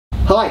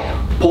Hi,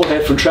 Paul here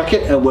from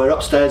Trekitt, and we're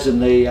upstairs in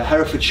the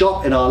Hereford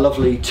shop in our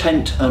lovely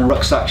tent and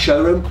rucksack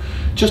showroom,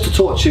 just to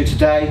talk to you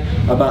today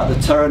about the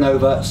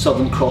Terra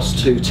Southern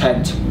Cross 2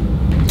 tent.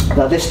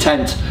 Now, this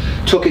tent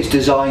took its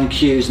design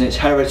cues and its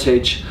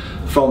heritage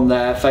from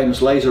their famous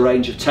laser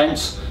range of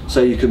tents,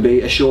 so you can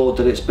be assured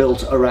that it's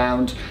built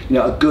around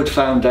a good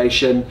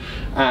foundation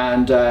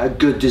and a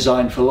good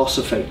design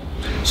philosophy.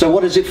 So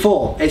what is it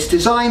for? It's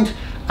designed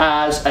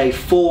as a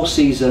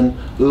 4-season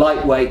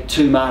lightweight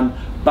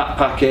 2-man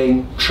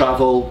backpacking,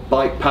 travel,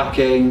 bike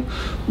packing,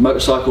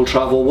 motorcycle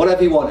travel,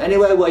 whatever you want,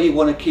 anywhere where you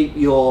want to keep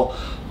your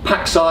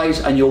pack size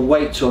and your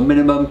weight to a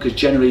minimum, because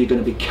generally you're going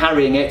to be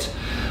carrying it,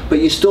 but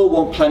you still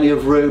want plenty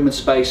of room and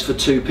space for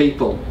 2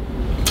 people.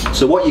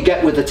 So what you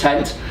get with the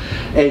tent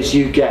is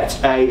you get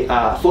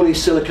a fully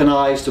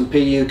siliconized and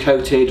PU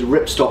coated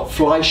ripstop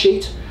fly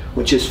sheet,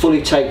 which is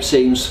fully taped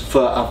seams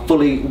for a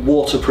fully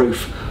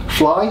waterproof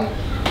fly.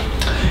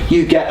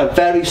 You get a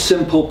very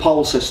simple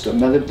pole system.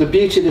 Now the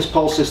beauty of this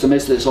pole system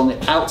is that it's on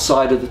the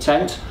outside of the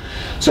tent,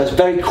 so it's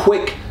very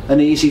quick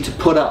and easy to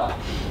put up.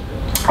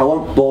 I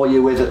won't bore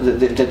you with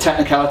the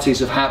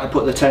technicalities of how to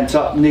put the tent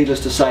up.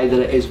 Needless to say that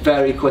it is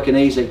very quick and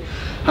easy.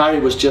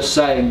 Harry was just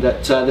saying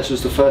that this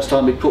was the first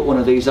time he put one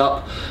of these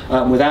up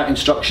without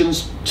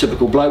instructions.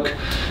 Typical bloke.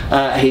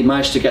 He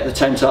managed to get the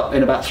tent up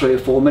in about 3 or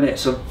 4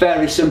 minutes. So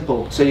very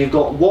simple. So you've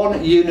got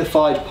one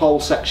unified pole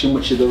section,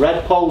 which are the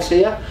red poles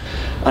here,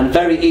 and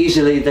very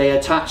easily they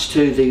attach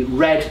to the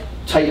red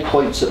tape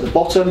points at the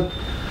bottom,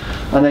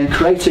 and then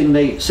creating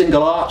the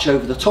single arch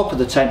over the top of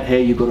the tent here,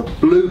 you've got a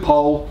blue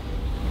pole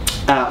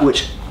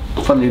which,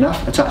 funnily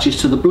enough, attaches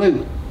to the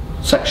blue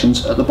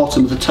sections at the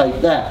bottom of the tape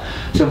there.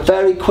 So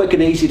very quick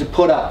and easy to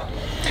put up.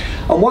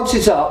 And once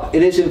it's up,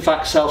 it is in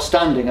fact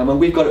self-standing. I mean,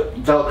 we've got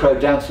it velcroed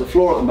down to the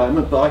floor at the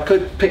moment, but I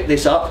could pick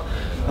this up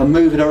and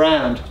move it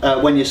around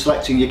when you're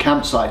selecting your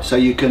campsite, so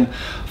you can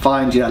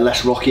find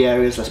less rocky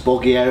areas, less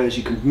boggy areas.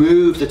 You can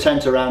move the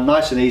tent around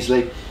nice and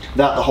easily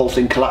without the whole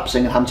thing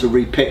collapsing and having to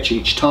re-pitch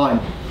each time.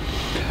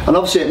 And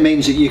obviously it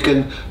means that you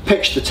can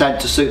pitch the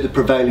tent to suit the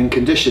prevailing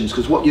conditions,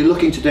 because what you're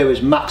looking to do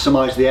is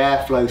maximise the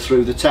airflow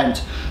through the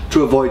tent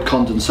to avoid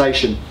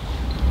condensation.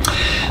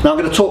 Now I'm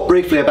going to talk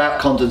briefly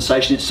about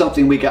condensation. It's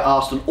something we get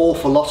asked an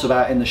awful lot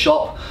about in the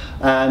shop,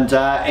 and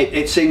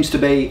it seems to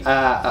be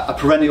a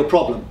perennial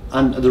problem,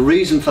 and the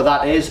reason for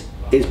that is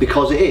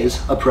because it is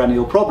a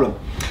perennial problem.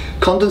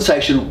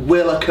 Condensation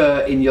will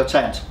occur in your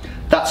tent.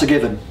 That's a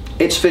given.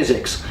 It's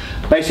physics.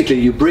 Basically,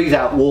 you breathe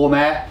out warm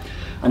air,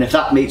 and if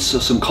that meets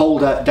some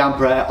colder,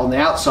 damper air on the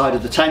outside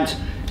of the tent,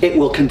 it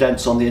will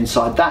condense on the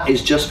inside. That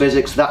is just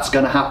physics. That's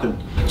going to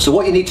happen. So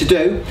what you need to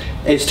do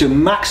is to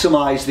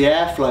maximise the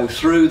airflow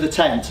through the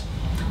tent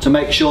to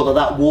make sure that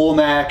that warm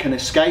air can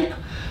escape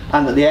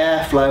and that the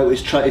airflow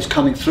is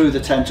coming through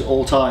the tent at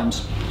all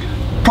times.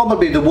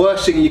 Probably the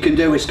worst thing you can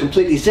do is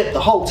completely zip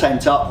the whole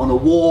tent up on a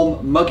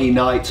warm, muggy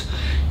night.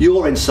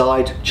 You're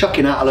inside,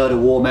 chucking out a load of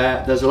warm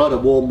air. There's a lot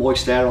of warm,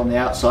 moist air on the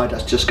outside.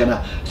 That's just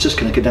gonna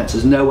condense.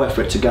 There's nowhere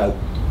for it to go.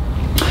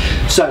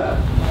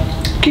 So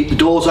keep the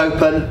doors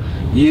open,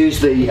 use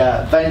the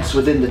vents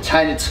within the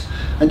tent,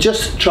 and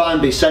just try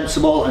and be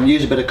sensible and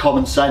use a bit of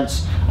common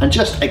sense, and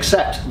just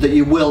accept that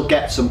you will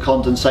get some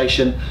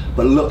condensation,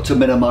 but look to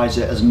minimise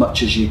it as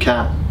much as you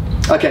can.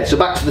 Okay, so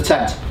back to the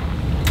tent.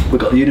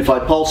 We've got the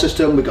unified pole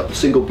system, we've got the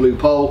single blue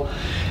pole.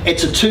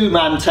 It's a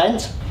 2-man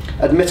tent.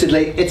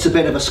 Admittedly, it's a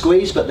bit of a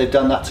squeeze, but they've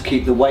done that to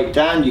keep the weight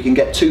down. You can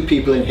get 2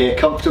 people in here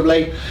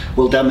comfortably.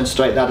 We'll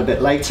demonstrate that a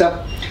bit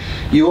later.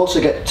 You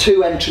also get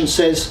 2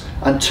 entrances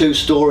and 2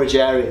 storage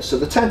areas. So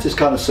the tent is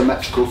kind of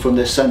symmetrical from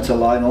this centre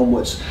line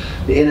onwards.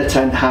 The inner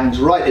tent hangs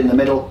right in the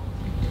middle,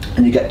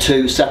 and you get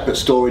 2 separate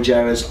storage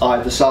areas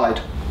either side.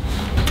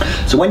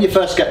 So when you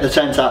first get the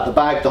tent out the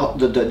bag,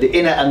 the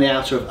inner and the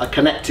outer are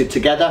connected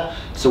together.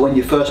 So when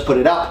you first put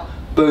it up,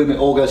 boom, it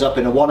all goes up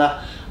in a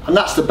oneer. And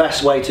that's the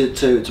best way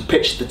to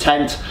pitch the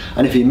tent.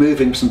 And if you're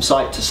moving from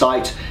site to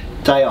site,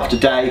 day after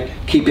day,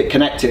 keep it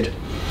connected.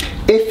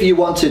 If you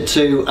wanted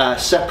to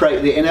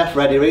separate the inner for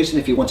any reason,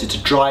 if you wanted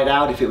to dry it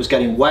out if it was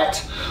getting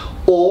wet,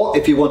 or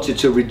if you wanted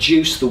to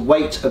reduce the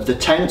weight of the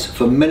tent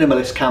for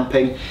minimalist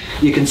camping,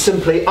 you can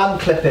simply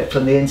unclip it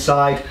from the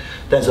inside.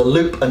 There's a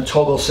loop and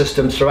toggle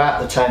system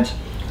throughout the tent,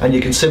 and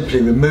you can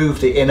simply remove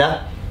the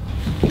inner.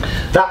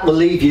 That will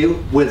leave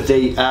you with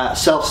the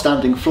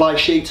self-standing fly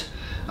sheet,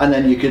 and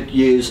then you could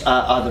use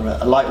either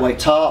a lightweight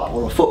tarp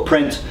or a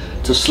footprint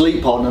to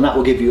sleep on, and that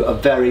will give you a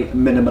very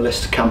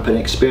minimalist camping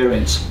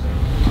experience.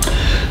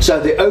 So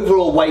the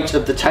overall weight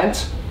of the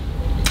tent,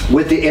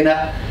 with the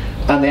inner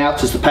and the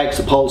outers, the pegs,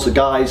 the poles, the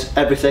guys,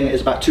 everything,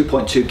 is about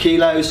 2.2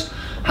 kilos.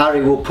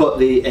 Harry will put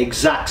the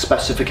exact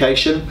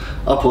specification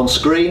up on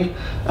screen,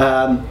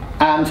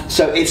 and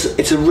so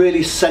it's a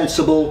really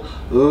sensible,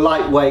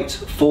 lightweight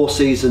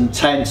 4-season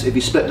tent. If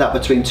you split that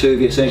between 2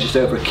 of you, it's only just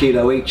over 1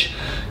 kilo each,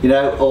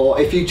 or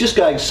if you're just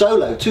going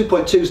solo,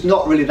 2.2 is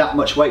not really that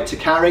much weight to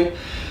carry.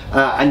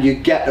 and you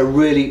get a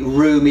really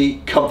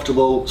roomy,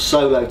 comfortable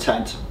solo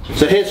tent.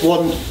 So here's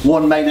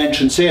one main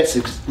entrance here. It's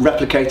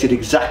replicated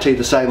exactly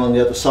the same on the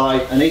other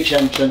side, and each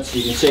entrance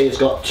you can see has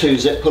got 2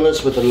 zip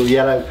pullers with the little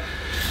yellow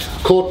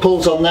cord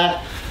pulls on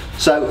there.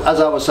 So as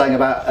I was saying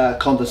about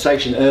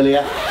condensation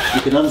earlier,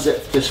 you can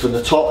unzip this from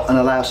the top and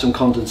allow some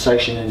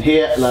condensation in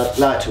here,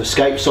 allow it to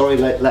escape, sorry,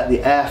 let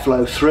the air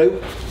flow through.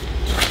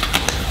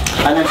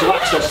 And then to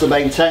access the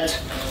main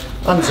tent,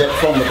 unzip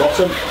from the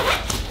bottom.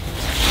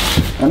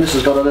 And this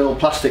has got a little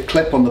plastic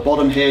clip on the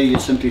bottom here. You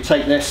simply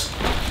take this,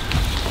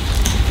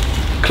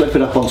 clip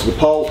it up onto the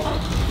pole,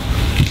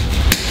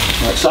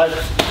 like so,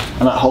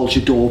 and that holds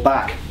your door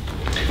back.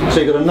 So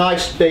you've got a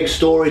nice big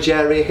storage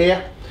area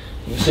here.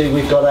 You can see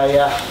we've got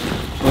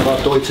one of our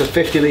Deuter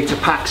 50-litre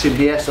packs in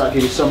here, so that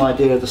gives you some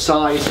idea of the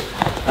size.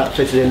 That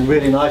fitted in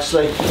really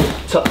nicely,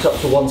 tucked up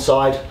to one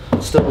side,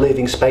 still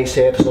leaving space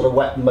here for sort of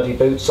wet and muddy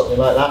boots, something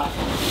like that.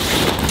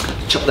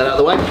 Chuck that out of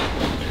the way.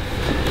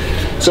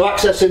 So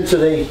access into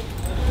the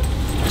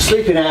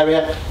sleeping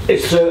area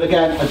is through,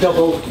 again, a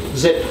double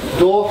zip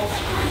door,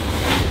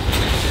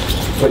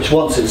 which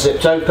once it's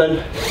zipped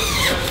open,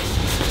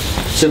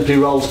 simply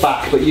rolls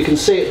back. But you can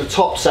see at the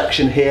top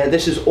section here,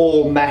 this is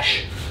all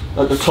mesh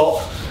at the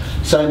top,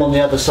 same on the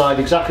other side,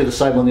 exactly the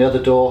same on the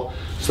other door,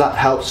 so that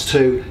helps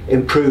to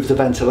improve the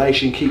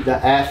ventilation, keep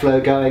that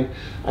airflow going,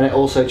 and it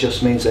also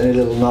just means any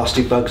little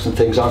nasty bugs and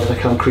things aren't going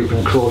to come creeping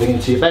and crawling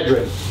into your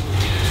bedroom.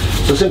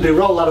 So simply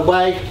roll that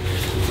away,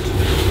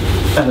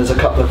 and there's a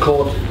couple of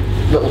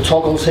little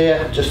toggles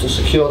here just to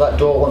secure that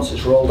door once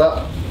it's rolled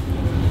up,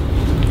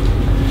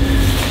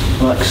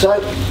 like so.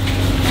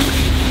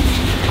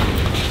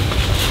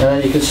 And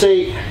then you can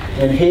see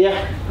in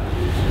here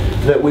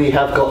that we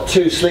have got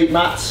 2 sleep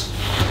mats.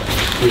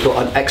 We've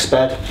got an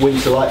X-Bed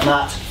winter light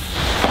mat,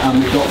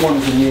 and we've got one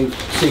of the new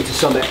Sea to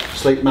Summit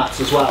sleep mats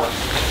as well.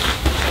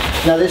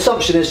 Now the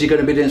assumption is you're going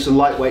to be doing some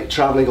lightweight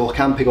travelling or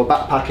camping or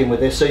backpacking with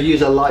this, so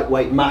use a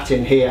lightweight mat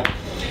in here.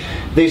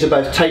 These are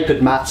both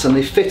tapered mats and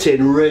they fit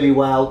in really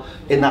well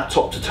in that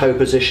top to toe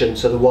position,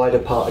 so the wider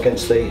part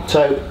against the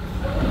toe,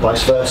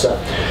 vice versa.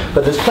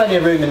 But there's plenty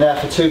of room in there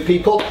for 2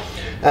 people.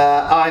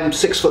 I'm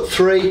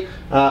 6'3",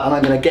 and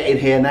I'm going to get in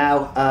here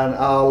now, and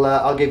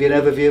I'll give you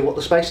an overview of what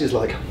the space is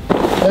like.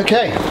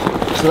 Okay,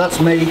 so that's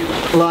me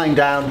lying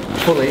down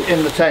fully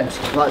in the tent.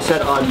 Like I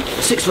said, I'm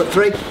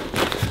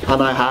 6'3",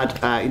 and I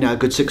had you know, a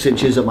good 6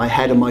 inches of my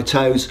head and my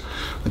toes.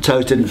 My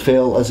toes didn't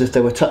feel as if they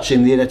were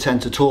touching the inner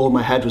tent at all.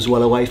 My head was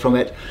well away from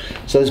it.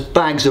 So there's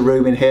bags of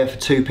room in here for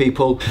 2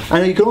 people.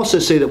 And you can also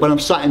see that when I'm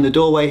sat in the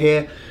doorway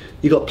here,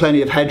 you've got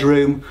plenty of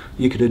headroom.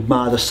 You could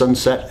admire the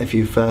sunset if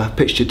you've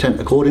pitched your tent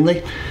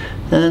accordingly.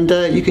 And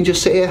you can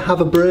just sit here,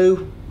 have a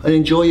brew, and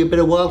enjoy a bit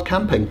of wild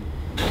camping.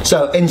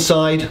 So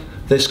inside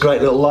this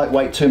great little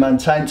lightweight 2-man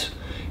tent,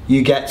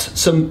 you get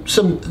some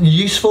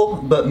useful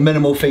but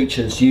minimal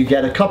features. You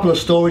get a couple of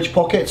storage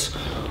pockets,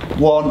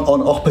 one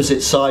on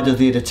opposite side of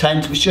the inner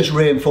tent, which just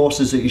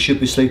reinforces that you should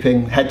be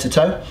sleeping head to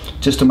toe,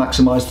 just to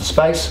maximise the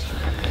space.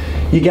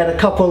 You get a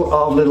couple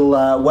of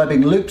little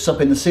webbing loops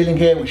up in the ceiling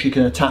here, which you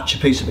can attach a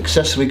piece of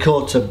accessory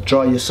cord to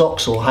dry your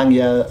socks or hang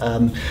your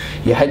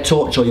head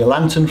torch or your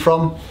lantern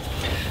from.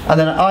 And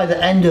then at either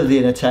end of the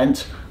inner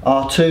tent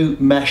are 2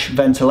 mesh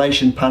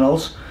ventilation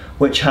panels,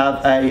 which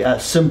have a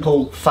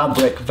simple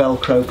fabric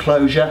Velcro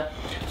closure,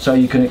 so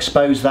you can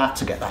expose that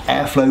to get that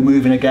airflow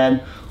moving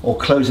again, or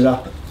close it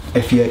up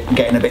if you're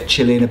getting a bit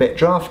chilly and a bit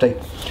drafty.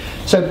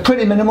 So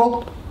pretty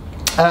minimal.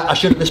 I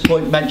should at this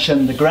point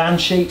mention the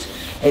ground sheet.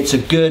 It's a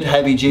good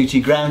heavy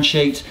duty ground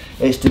sheet.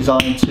 It's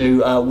designed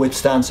to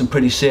withstand some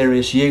pretty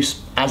serious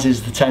use, as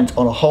is the tent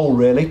on a whole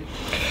really.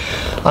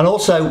 And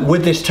also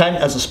with this tent,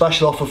 as a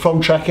special offer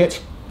from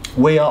Trekitt,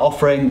 we are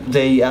offering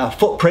the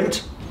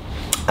footprint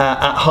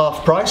at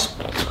half price.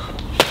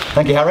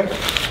 Thank you, Harry.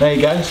 There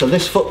you go. So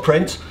this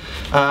footprint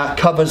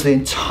covers the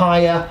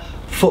entire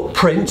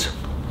footprint,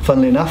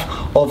 funnily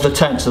enough, of the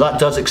tent. So that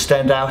does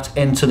extend out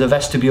into the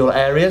vestibule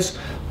areas,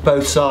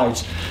 both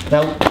sides.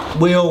 Now,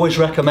 we always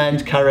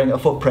recommend carrying a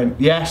footprint.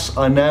 Yes,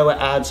 I know it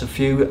adds a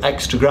few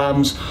extra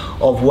grams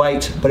of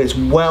weight, but it's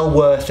well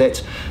worth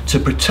it to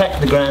protect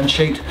the ground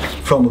sheet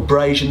from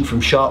abrasion, from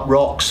sharp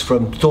rocks,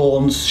 from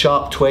thorns,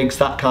 sharp twigs,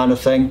 that kind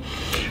of thing.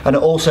 And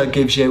it also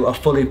gives you a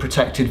fully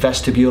protected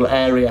vestibule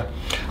area.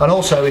 And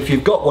also, if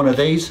you've got one of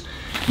these,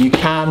 you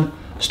can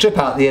strip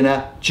out the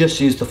inner, just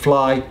use the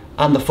fly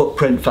and the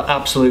footprint for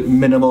absolute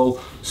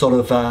minimal sort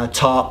of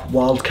tarp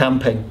wild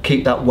camping.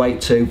 Keep that weight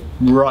to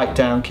right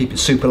down, keep it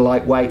super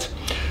lightweight.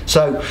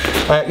 So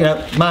you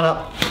know, man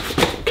up,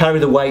 carry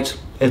the weight,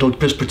 it'll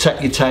just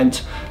protect your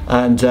tent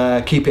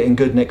and keep it in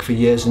good nick for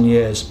years and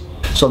years.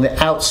 So on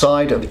the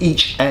outside of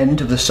each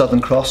end of the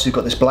Southern Cross, you've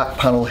got this black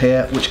panel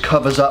here which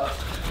covers up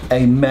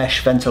a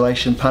mesh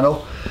ventilation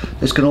panel.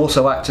 This can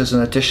also act as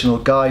an additional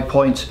guide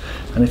point,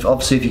 and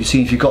obviously if you can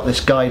see, if you've got this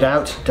guide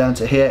out down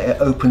to here,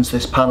 it opens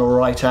this panel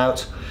right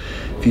out.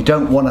 If you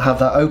don't want to have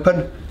that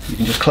open, you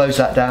can just close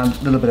that down.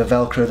 A little bit of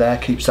Velcro there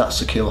keeps that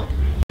secure.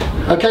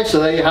 Okay, so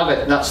there you have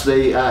it. That's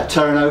the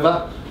Terra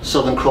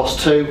Southern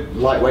Cross 2,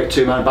 lightweight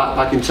 2-man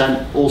backpacking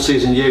tent, all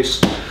season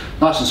use.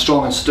 Nice and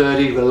strong and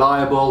sturdy,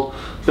 reliable,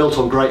 built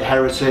on great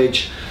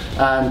heritage,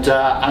 and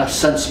a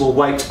sensible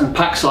weight and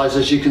pack size,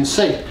 as you can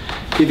see.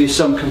 Give you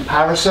some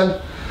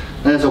comparison.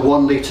 There's a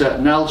 1 litre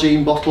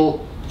Nalgene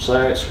bottle,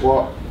 so it's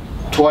what,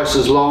 twice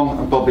as long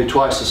and probably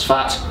twice as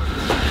fat.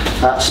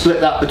 Split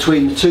that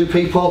between the 2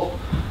 people,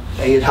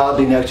 you'd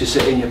hardly notice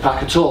it in your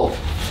pack at all.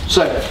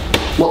 So,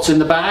 what's in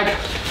the bag?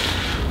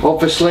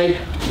 Obviously,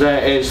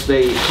 there is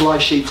the fly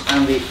sheet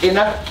and the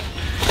inner.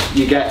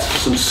 You get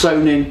some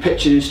sewn in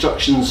pitching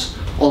instructions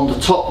on the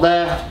top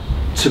there.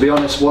 To be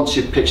honest, once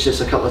you've pitched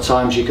this a couple of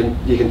times, you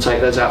can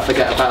take those out,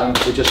 forget about them,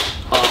 because they just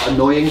are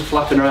annoying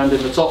flapping around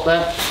in the top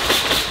there.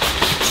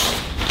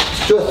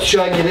 Just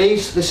showing you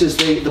these. This is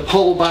the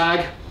pole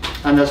bag,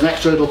 and there's an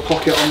extra little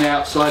pocket on the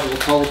outside of the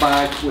pole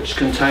bag which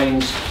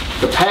contains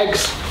the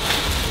pegs,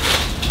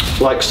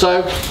 like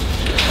so.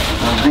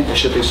 And I think there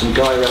should be some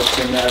guy ropes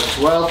in there as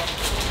well.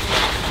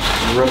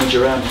 Rummage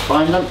around and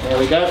find them. There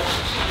we go.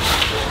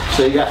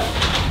 So you get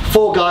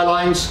 4 guy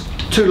lines,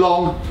 2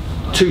 long,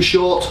 2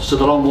 short, so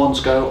the long ones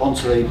go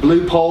onto the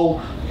blue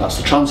pole, that's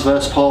the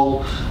transverse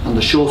pole, and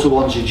the shorter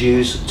ones you'd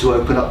use to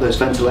open up those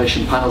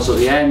ventilation panels at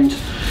the end.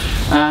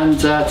 And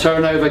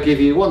Terra Nova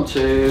give you 1,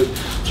 2,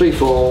 3,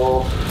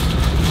 4,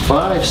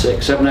 5,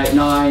 6, 7, 8,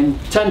 9,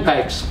 10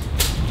 pegs.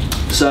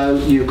 So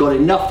you've got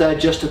enough there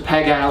just to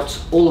peg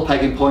out all the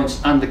pegging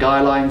points and the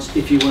guy lines.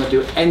 If you want to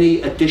do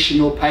any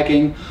additional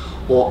pegging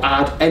or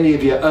add any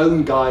of your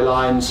own guy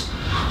lines,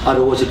 I'd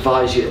always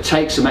advise you to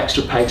take some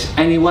extra pegs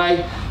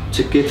anyway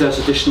to give those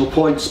additional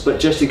points, but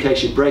just in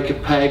case you break a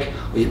peg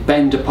or you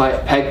bend a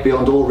peg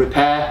beyond all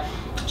repair,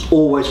 it's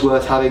always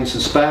worth having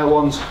some spare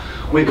ones.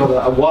 We've got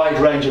a wide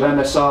range of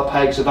MSR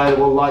pegs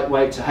available,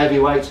 lightweight to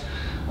heavyweight,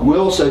 and we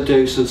also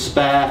do some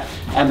spare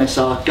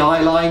MSR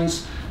guy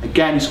lines.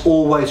 Again, it's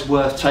always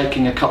worth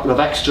taking a couple of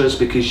extras,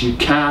 because you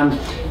can,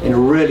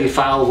 in really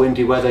foul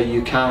windy weather,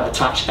 you can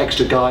attach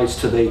extra guides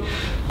to the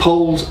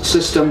poles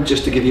system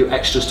just to give you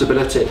extra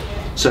stability.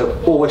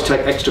 So always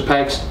take extra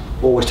pegs,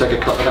 always take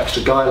a couple of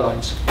extra guy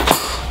lines.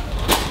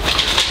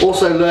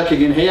 Also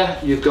lurking in here,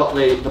 you've got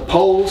the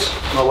poles.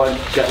 I won't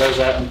get those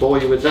out and bore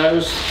you with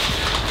those,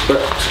 but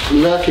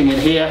lurking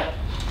in here,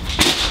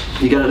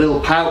 you get a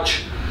little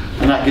pouch,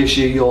 and that gives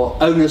you your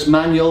owner's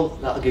manual.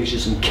 That gives you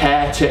some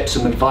care tips,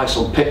 some advice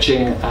on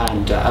pitching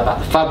and about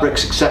the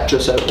fabrics, etc.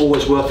 So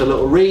always worth a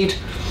little read.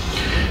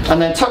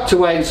 And then tucked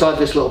away inside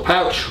this little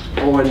pouch,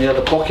 or in the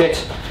other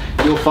pocket,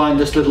 you'll find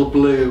this little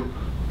blue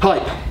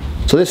pipe.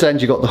 So this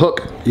end, you've got the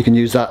hook. You can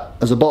use that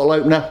as a bottle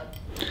opener.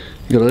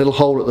 You've got a little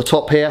hole at the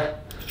top here,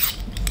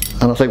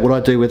 and I think what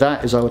I'd do with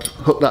that is I would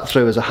hook that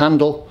through as a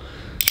handle,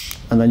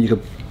 and then you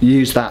could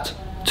use that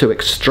to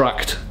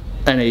extract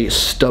any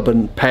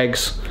stubborn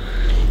pegs.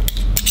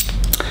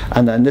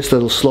 And then this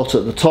little slot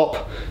at the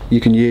top you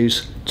can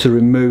use to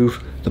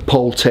remove the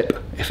pole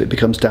tip if it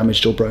becomes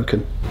damaged or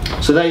broken.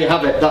 So there you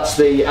have it. That's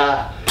the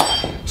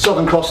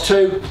Southern Cross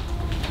 2.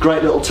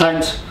 Great little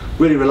tent,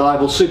 really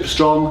reliable, super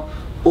strong,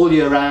 all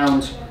year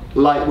round,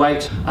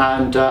 lightweight,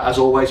 and as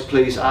always,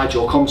 please add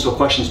your comments or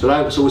questions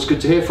below. It's always good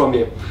to hear from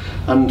you.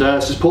 And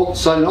this is Paul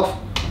signing off.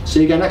 See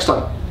you again next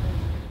time.